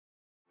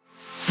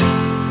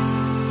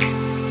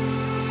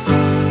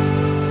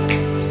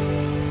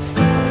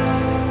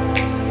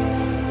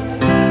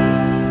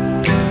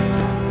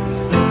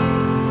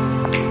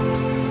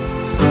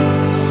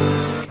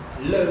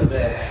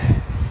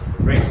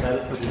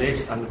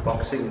today's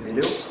unboxing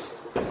video.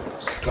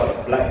 Got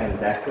a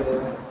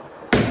Black+Decker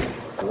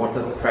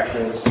water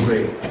pressure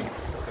spray.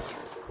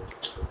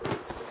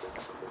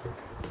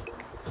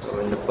 So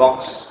in the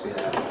box we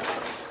have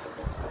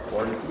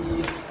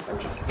warranty,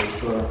 bunch of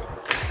paper,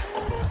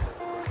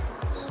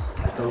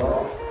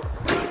 catalog,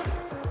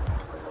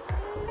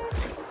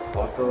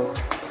 bottle,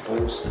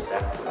 hose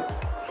adapter,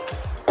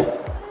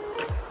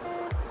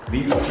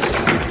 wheels,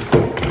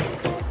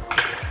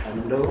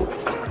 handle,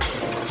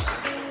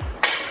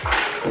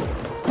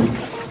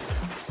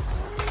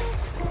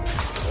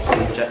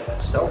 water jet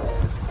itself,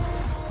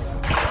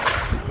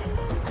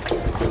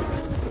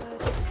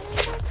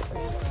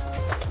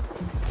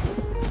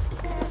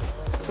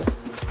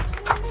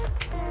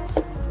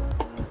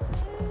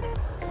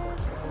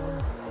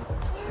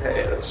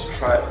 okay, let's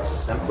try to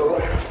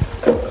assemble.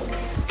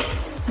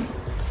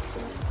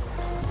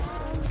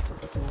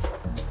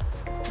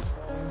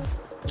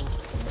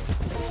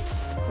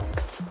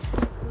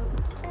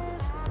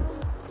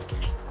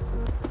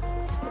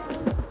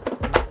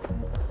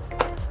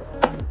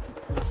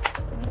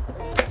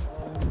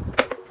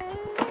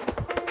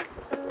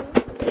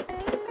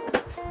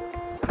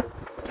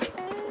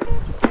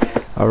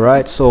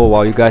 Alright, so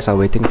while you guys are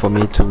waiting for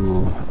me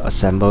to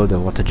assemble the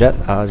water jet,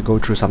 I'll go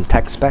through some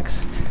tech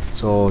specs.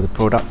 So the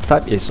product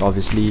type is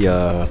obviously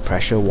a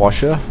pressure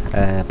washer.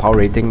 Power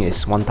rating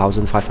is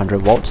 1500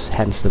 volts,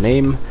 hence the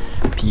name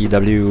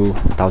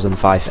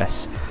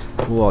PW1005S.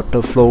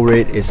 Water flow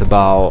rate is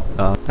about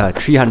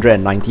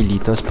 390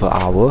 liters per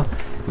hour.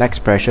 Max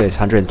pressure is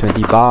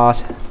 120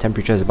 bars.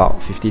 Temperature is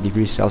about 50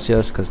 degrees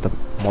Celsius because the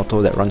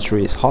motor that runs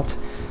through is hot.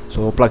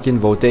 So plug-in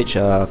voltage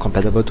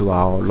compatible to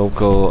our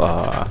local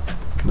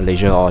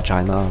Malaysia or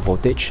China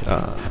voltage,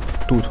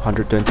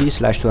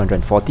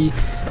 220/240.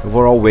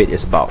 Overall weight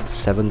is about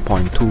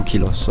 7.2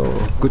 kilos, so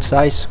good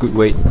size, good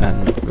weight,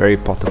 and very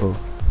portable.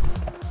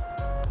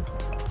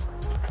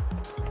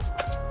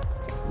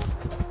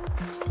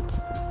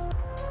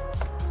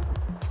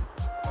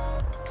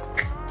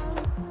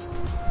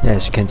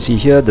 As you can see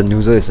here, the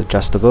nozzle is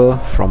adjustable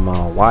from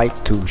wide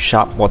to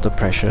sharp water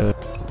pressure.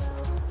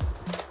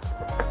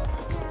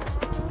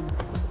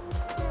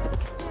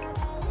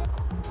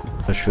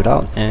 Shoot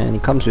out, and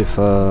it comes with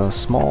a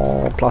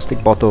small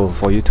plastic bottle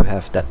for you to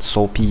have that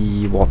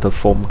soapy water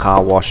foam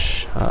car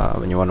wash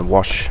when you want to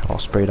wash or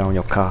spray down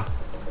your car.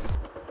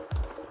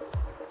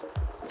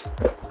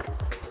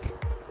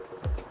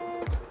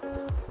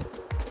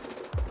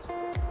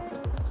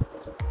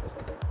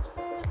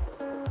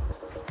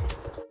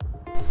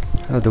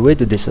 The way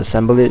to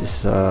disassemble it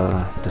is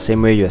the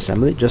same way you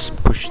assemble it. Just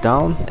push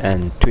down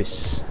and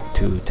twist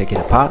to take it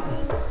apart.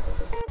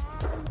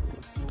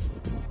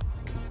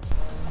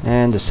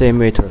 And the same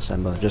way to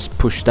assemble, just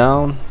push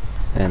down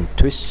and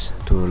twist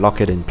to lock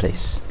it in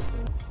place.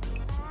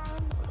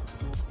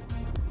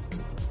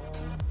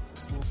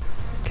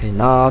 Okay,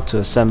 now to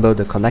assemble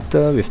the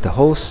connector with the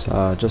hose,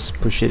 just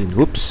push it in.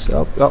 Whoops,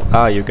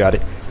 you got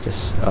it.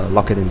 Just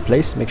lock it in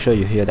place. Make sure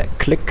you hear that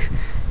click.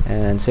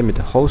 And same with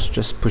the hose,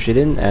 just push it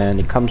in, and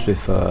it comes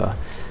with a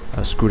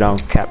screw down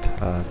cap.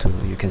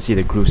 You can see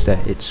the grooves there,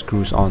 it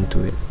screws onto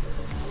it.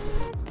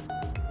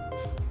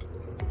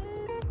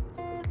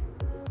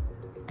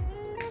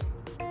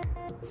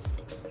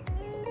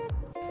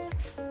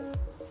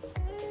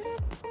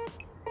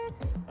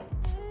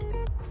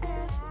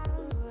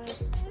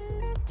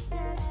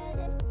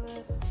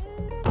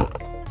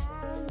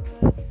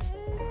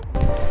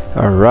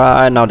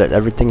 Alright, now that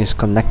everything is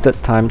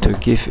connected, time to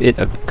give it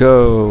a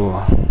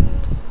go.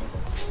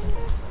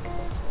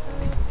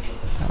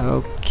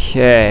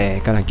 Okay,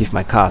 gonna give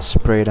my car a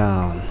spray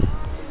down.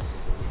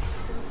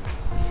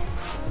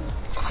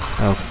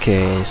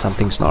 Okay,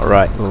 something's not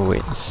right. Oh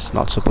wait, it's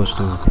not supposed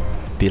to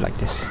be like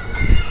this.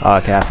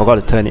 Okay, I forgot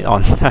to turn it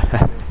on.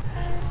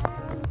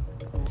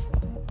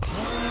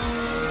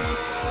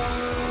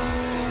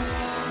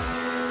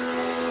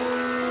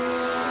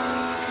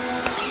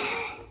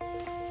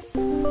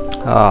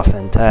 Ah,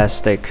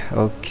 fantastic.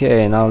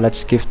 Okay, now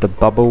let's give the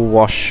bubble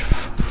wash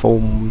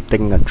foam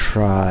thing a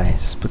try.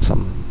 Let's put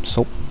some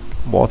soap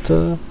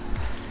water,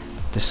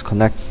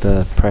 disconnect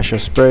the pressure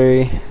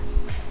spray,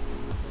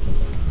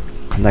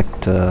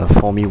 connect the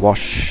foamy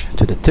wash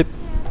to the tip.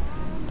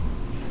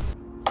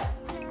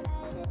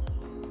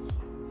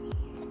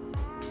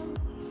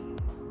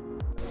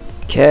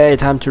 Okay,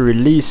 time to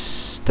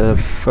release the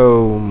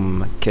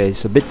foam. Okay,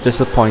 it's a bit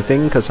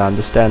disappointing because I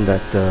understand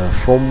that the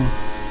foam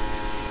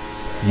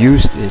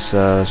used is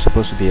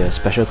supposed to be a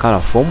special kind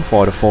of foam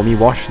for the foamy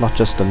wash, not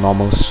just the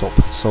normal soap.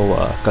 So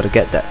gotta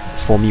get that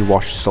foamy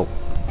wash soap.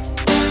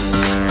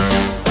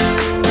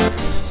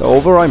 So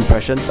overall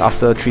impressions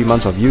after 3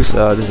 months of use,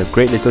 this is a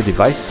great little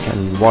device.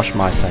 Can wash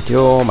my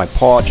patio, my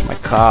porch, my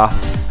car,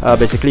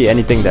 basically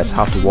anything that's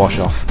hard to wash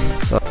off.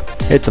 So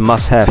it's a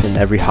must-have in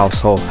every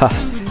household.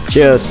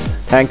 Cheers!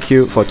 Thank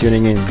you for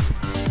tuning in.